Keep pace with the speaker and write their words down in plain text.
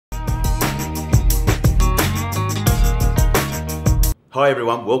Hi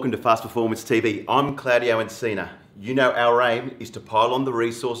everyone, welcome to Fast Performance TV. I'm Claudio Encina. You know our aim is to pile on the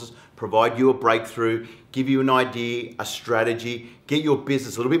resources, provide you a breakthrough, give you an idea, a strategy, get your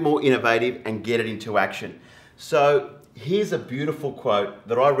business a little bit more innovative and get it into action. So here's a beautiful quote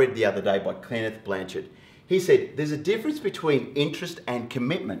that I read the other day by Kenneth Blanchard. He said, there's a difference between interest and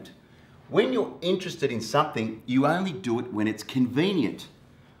commitment. When you're interested in something, you only do it when it's convenient.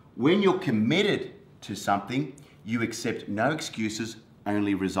 When you're committed to something, you accept no excuses,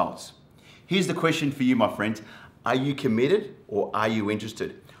 only results. Here's the question for you, my friends. Are you committed or are you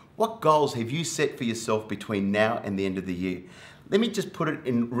interested? What goals have you set for yourself between now and the end of the year? Let me just put it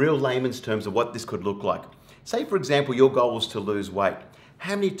in real layman's terms of what this could look like. Say, for example, your goal was to lose weight.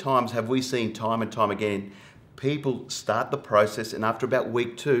 How many times have we seen time and time again, people start the process and after about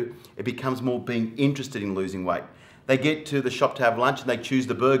week 2, it becomes more being interested in losing weight. They get to the shop to have lunch and they choose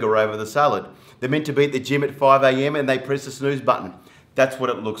the burger over the salad. They're meant to be at the gym at 5 a.m. and they press the snooze button. That's what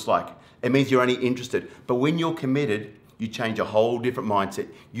it looks like. It means you're only interested. But when you're committed, you change a whole different mindset.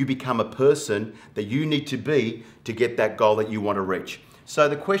 You become a person that you need to be to get that goal that you want to reach. So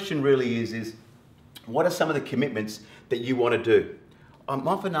the question really is what are some of the commitments that you want to do? I'm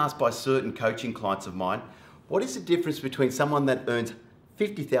often asked by certain coaching clients of mine, what is the difference between someone that earns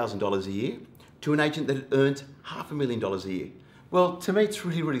 $50,000 a year to an agent that earns $500,000 a year? Well, to me, it's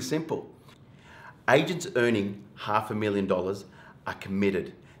really, really simple. Agents earning $500,000 are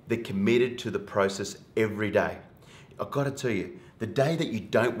committed. They're committed to the process every day. I've got to tell you, the day that you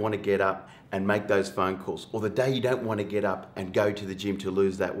don't want to get up and make those phone calls, or the day you don't want to get up and go to the gym to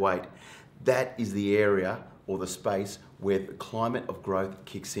lose that weight, that is the area or the space where the climate of growth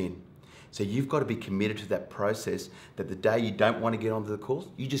kicks in. So you've got to be committed to that process, that the day you don't want to get onto the calls,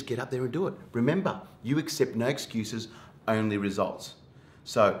 you just get up there and do it. Remember, you accept no excuses, only results.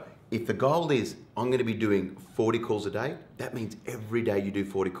 So if the goal is, I'm going to be doing 40 calls a day, that means every day you do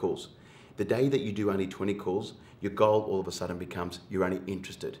 40 calls. The day that you do only 20 calls, your goal all of a sudden becomes you're only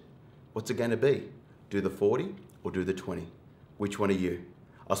interested. What's it going to be? Do the 40 or do the 20? Which one are you?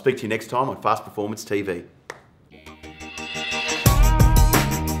 I'll speak to you next time on Fast Performance TV.